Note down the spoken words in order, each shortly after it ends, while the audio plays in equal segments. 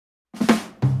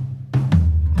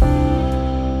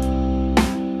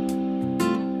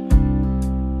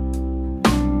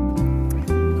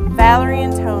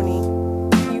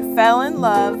fell in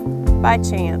love by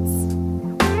chance,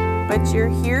 but you're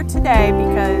here today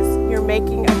because you're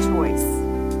making a choice.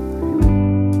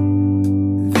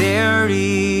 There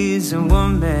is a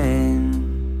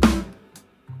woman,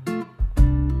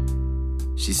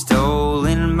 she's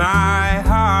stolen my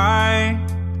heart.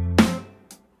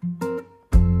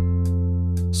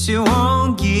 She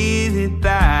won't give it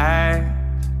back,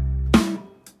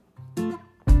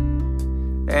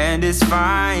 and it's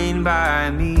fine by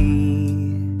me.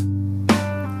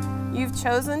 You've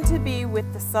chosen to be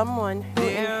with the someone who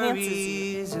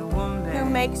enhances you, who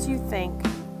makes you think,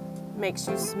 makes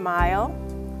you smile,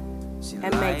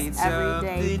 and makes every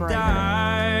day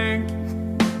brighter.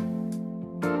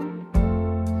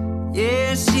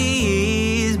 Yeah,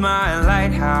 she is my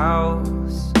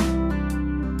lighthouse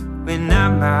when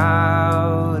I'm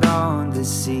out on the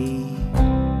sea.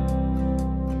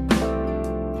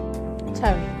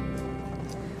 Tony,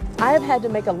 I have had to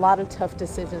make a lot of tough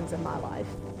decisions in my life,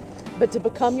 but to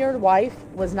become your wife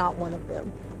was not one of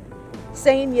them.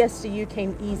 Saying yes to you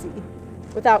came easy,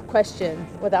 without question,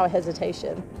 without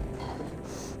hesitation.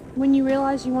 When you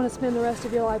realize you want to spend the rest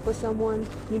of your life with someone,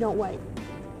 you don't wait.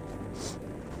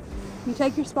 You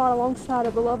take your spot alongside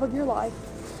of the love of your life,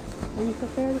 and you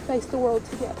prepare to face the world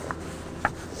together.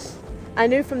 I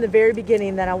knew from the very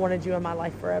beginning that I wanted you in my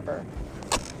life forever.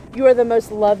 You are the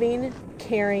most loving,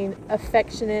 caring,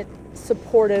 affectionate,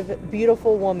 supportive,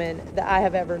 beautiful woman that I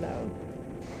have ever known.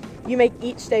 You make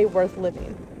each day worth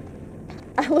living.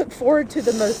 I look forward to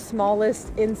the most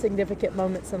smallest, insignificant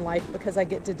moments in life because I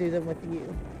get to do them with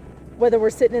you. Whether we're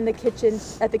sitting in the kitchen,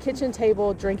 at the kitchen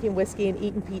table, drinking whiskey and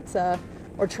eating pizza,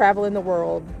 or traveling the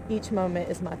world, each moment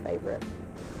is my favorite.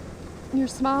 Your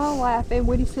smile, laugh, and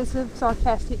witty sense of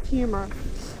sarcastic humor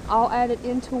all added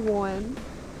into one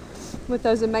with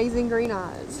those amazing green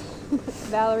eyes.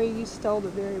 Valerie, you stole the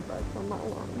very breath from my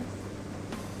lungs.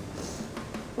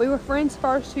 We were friends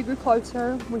first who grew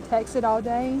closer. We texted all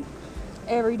day,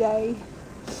 every day.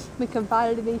 We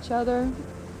confided in each other.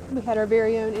 We had our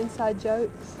very own inside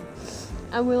jokes.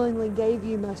 I willingly gave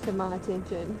you most of my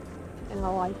attention, and I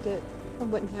liked it. I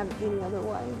wouldn't have it any other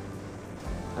way.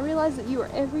 I realized that you were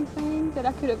everything that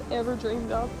I could have ever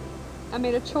dreamed of. I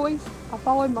made a choice, I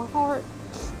followed my heart,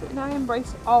 and I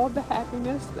embraced all of the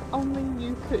happiness that only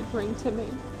you could bring to me.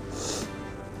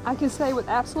 I can say with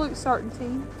absolute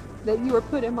certainty that you were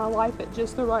put in my life at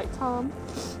just the right time.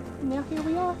 And now here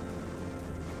we are.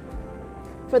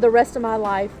 For the rest of my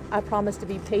life, I promise to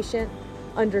be patient,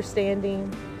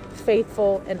 understanding,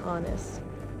 faithful, and honest.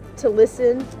 To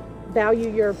listen, value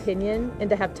your opinion, and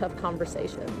to have tough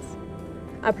conversations.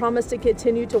 I promise to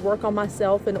continue to work on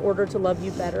myself in order to love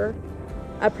you better.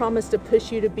 I promise to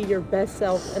push you to be your best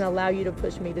self and allow you to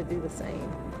push me to do the same.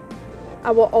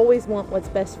 I will always want what's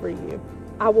best for you.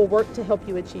 I will work to help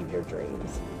you achieve your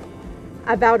dreams.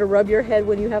 I vow to rub your head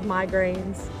when you have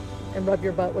migraines and rub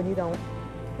your butt when you don't.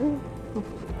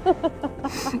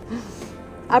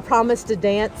 I promise to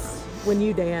dance when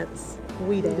you dance.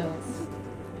 We dance.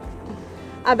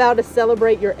 I vow to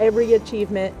celebrate your every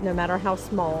achievement, no matter how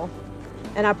small.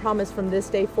 And I promise from this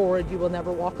day forward, you will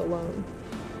never walk alone.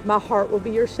 My heart will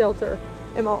be your shelter,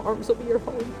 and my arms will be your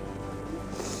home.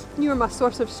 You are my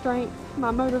source of strength, my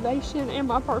motivation, and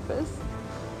my purpose.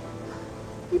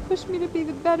 You push me to be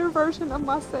the better version of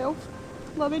myself.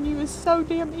 Loving you is so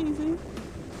damn easy.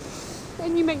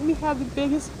 And you make me have the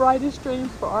biggest, brightest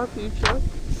dreams for our future.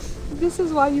 This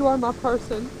is why you are my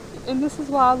person, and this is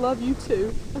why I love you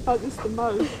too, because it's the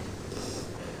most.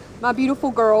 My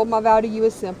beautiful girl, my vow to you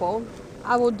is simple.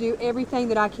 I will do everything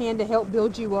that I can to help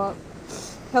build you up,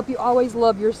 help you always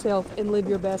love yourself and live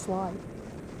your best life.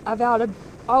 I vow to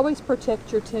always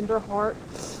protect your tender heart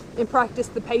and practice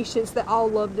the patience that all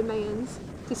love demands,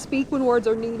 to speak when words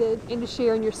are needed and to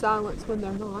share in your silence when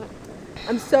they're not.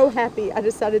 I'm so happy I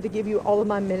decided to give you all of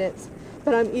my minutes,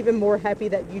 but I'm even more happy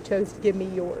that you chose to give me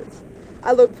yours.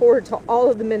 I look forward to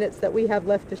all of the minutes that we have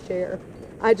left to share.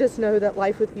 I just know that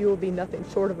life with you will be nothing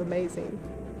short of amazing.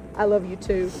 I love you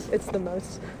too. It's the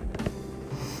most.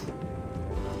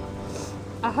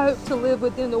 I hope to live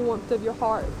within the warmth of your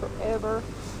heart forever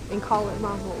and call it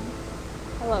my home.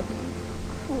 I love you.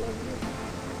 I love you.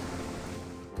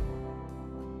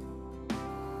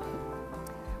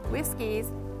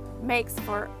 Whiskeys makes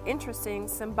for interesting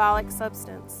symbolic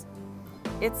substance.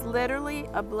 It's literally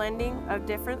a blending of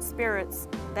different spirits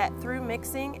that through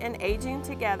mixing and aging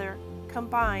together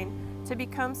combine to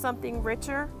become something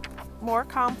richer, more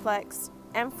complex,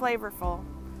 and flavorful,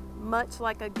 much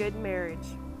like a good marriage.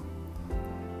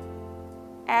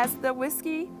 As the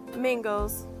whiskey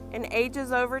mingles and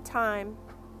ages over time,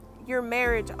 your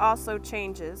marriage also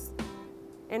changes,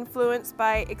 influenced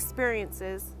by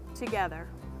experiences together.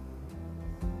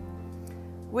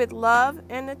 With love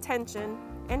and attention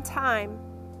and time,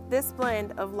 this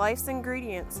blend of life's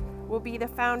ingredients will be the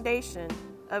foundation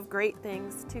of great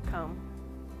things to come.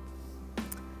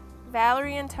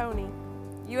 Valerie and Toni,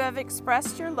 you have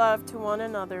expressed your love to one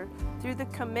another through the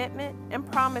commitment and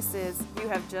promises you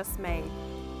have just made.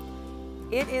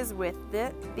 It is with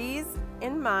these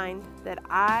in mind that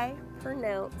I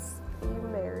pronounce you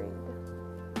married.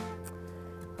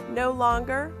 No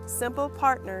longer simple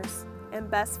partners and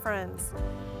best friends,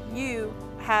 you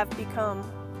have become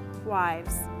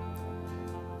wives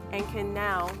and can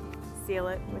now seal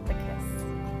it with a kiss.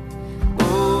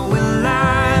 Oh, well,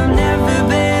 I've never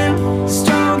been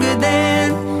stronger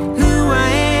than who I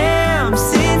am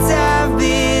since I've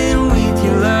been with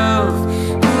your love.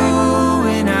 Ooh,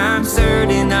 and I'm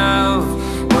certain of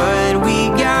what we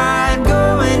got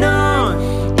going on.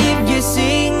 If you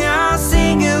sing, I'll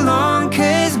sing along,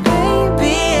 'cause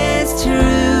baby, it's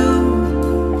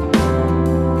true.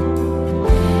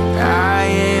 I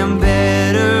am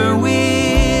better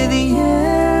with you.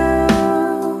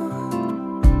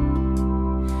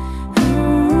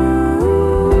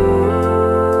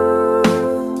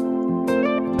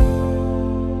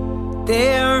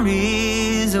 There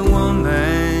is a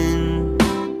woman,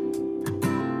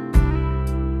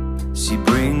 she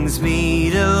brings me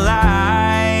to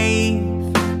life.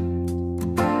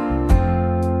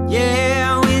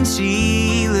 Yeah, when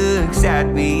she looks at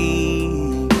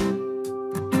me,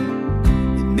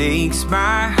 it makes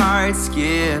my heart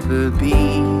skip a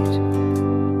beat.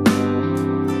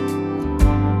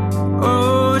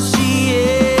 Oh, she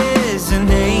is an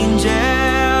angel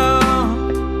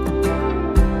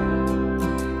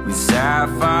with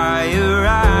sapphire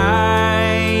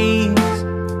eyes.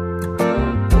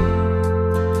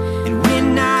 And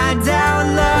when I doubt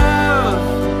love,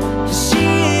 she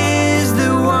is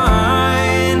the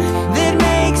one that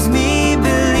makes me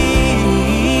believe,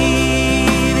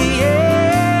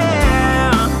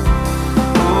 yeah.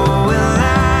 Oh, well,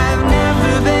 I've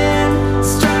never been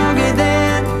stronger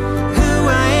than who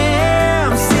I am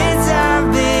since I've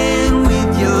been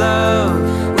with your love.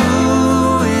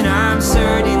 Ooh, and I'm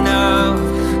certain of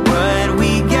what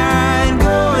we got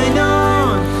going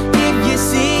on. If you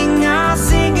sing, I'll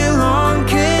sing along,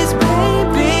 'cause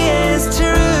baby, it's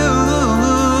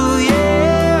true,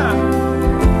 yeah.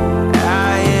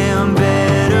 I am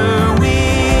better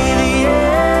with you.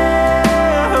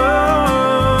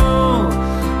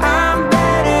 I'm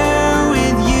better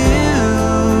with you.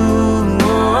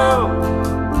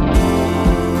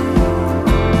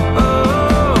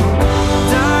 Oh,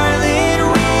 darling,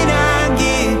 when I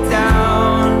get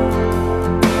down,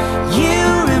 you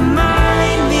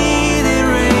remind me that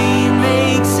rain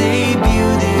makes a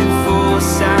beautiful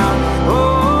sound.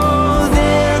 Oh,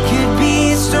 there could be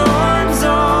storms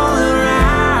all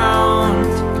around,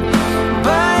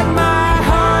 but my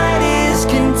heart is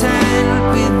content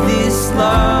with this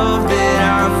love that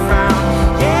I've found.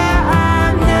 Yeah,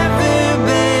 I've never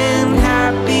been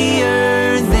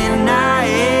happier than I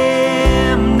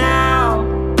am now.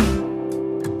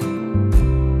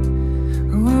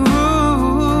 Ooh.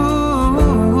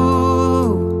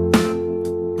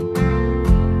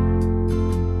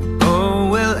 Oh,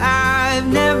 well, I've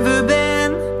never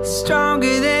been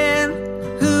stronger than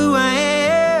who I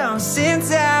am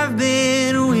since I've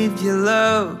been with your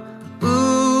love.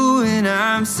 Ooh, and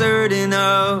I'm certain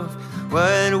of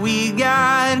what we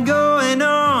got going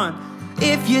on.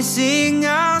 If you sing,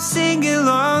 I'll sing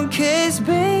along, 'cause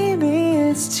baby,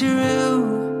 it's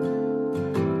true.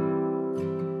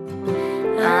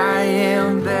 I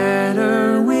am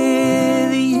better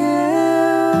with you.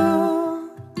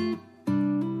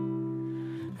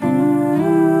 Ooh.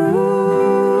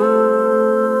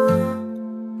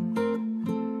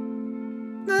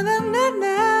 Na, na, na,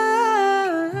 na.